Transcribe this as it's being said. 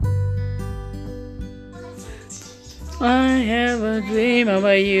I have a dream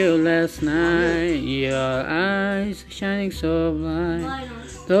about you last night. Your eyes shining so bright.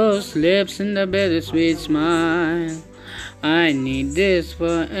 Those lips in the bittersweet smile. I need this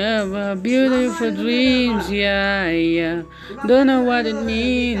forever. Beautiful dreams, yeah, yeah. Don't know what it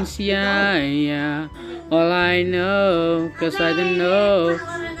means, yeah, yeah. All I know, 'cause I don't know.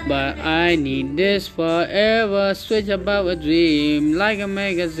 But I need this forever. Switch about a dream, like a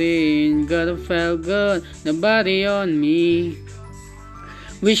magazine. Gotta feel good, the body on me.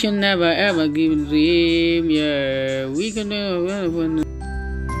 We should never ever give a dream, yeah. We can do it.